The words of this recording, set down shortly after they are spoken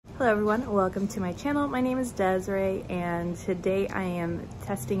Hello everyone, welcome to my channel. My name is Desiree and today I am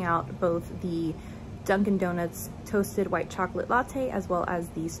testing out both the Dunkin' Donuts toasted white chocolate latte as well as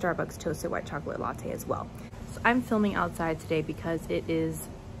the Starbucks toasted white chocolate latte as well. So I'm filming outside today because it is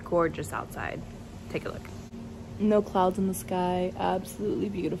gorgeous outside. Take a look. No clouds in the sky, absolutely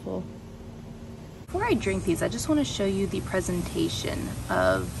beautiful. Before I drink these, I just want to show you the presentation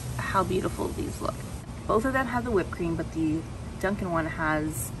of how beautiful these look. Both of them have the whipped cream, but the Dunkin' one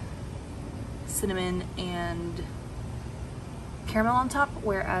has cinnamon and caramel on top,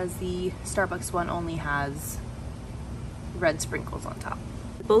 whereas the Starbucks one only has red sprinkles on top.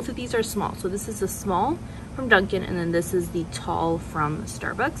 Both of these are small. So this is the small from Dunkin' and then this is the tall from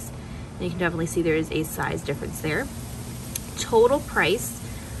Starbucks. And you can definitely see there is a size difference there. Total price,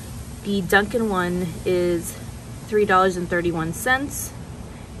 the Dunkin' one is $3.31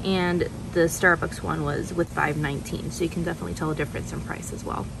 and the Starbucks one was with $5.19. So you can definitely tell a difference in price as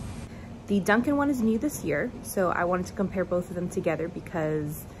well. The Dunkin' one is new this year, so I wanted to compare both of them together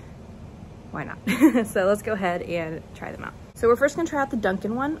because why not? So let's go ahead and try them out. So we're first gonna try out the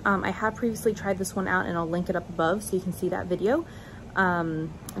Dunkin' one. I have previously tried this one out and I'll link it up above so you can see that video. And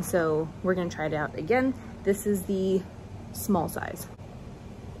so we're gonna try it out again. This is the small size.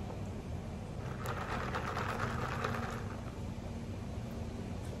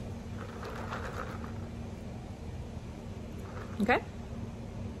 Okay.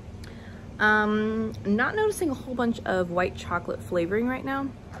 Not noticing a whole bunch of white chocolate flavoring right now.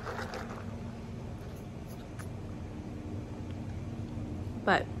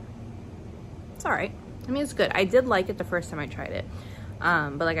 But it's all right. I mean, it's good. I did like it the first time I tried it.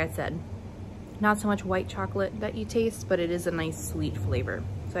 But like I said, not so much white chocolate that you taste, but it is a nice sweet flavor.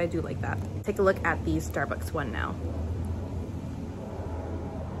 So I do like that. Take a look at the Starbucks one now.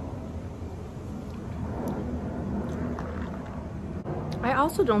 I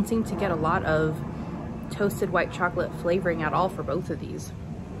also don't seem to get a lot of toasted white chocolate flavoring at all for both of these.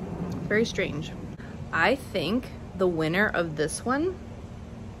 Very strange. I think the winner of this one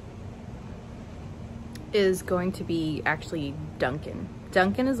is going to be actually Dunkin'.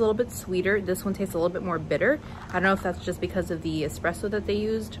 Dunkin' is a little bit sweeter. This one tastes a little bit more bitter. I don't know if that's just because of the espresso that they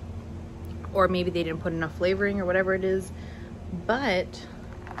used, or maybe they didn't put enough flavoring or whatever it is, but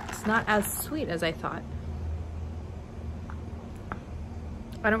it's not as sweet as I thought.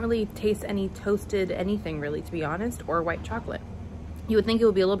 I don't really taste any toasted anything really, to be honest, or white chocolate. You would think it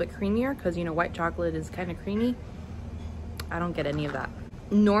would be a little bit creamier because, you know, white chocolate is kind of creamy. I don't get any of that.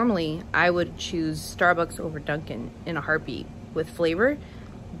 Normally, I would choose Starbucks over Dunkin' in a heartbeat with flavor,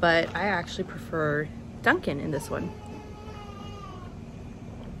 but I actually prefer Dunkin' in this one.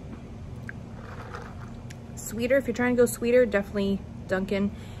 Sweeter, if you're trying to go sweeter, definitely Dunkin'.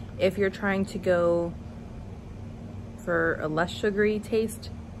 If you're trying to go for a less sugary taste,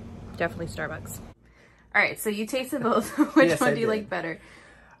 definitely Starbucks. All right, so you tasted both. Which yes, one do you like better?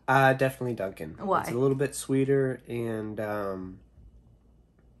 Definitely Dunkin'. Why? It's a little bit sweeter and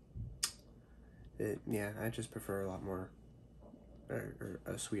yeah, I just prefer a lot more or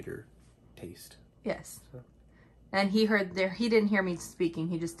a sweeter taste. Yes. So. And he didn't hear me speaking.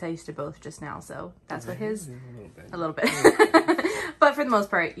 He just tasted both just now, so that's what his a little bit. But for the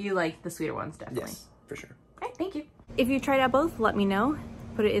most part, you like the sweeter ones, definitely. Yes, for sure. Okay, thank you. If you've tried out both, let me know.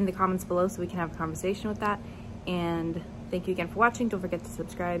 Put it in the comments below so we can have a conversation with that. And thank you again for watching. Don't forget to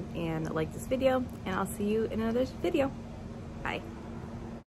subscribe and like this video. And I'll see you in another video. Bye.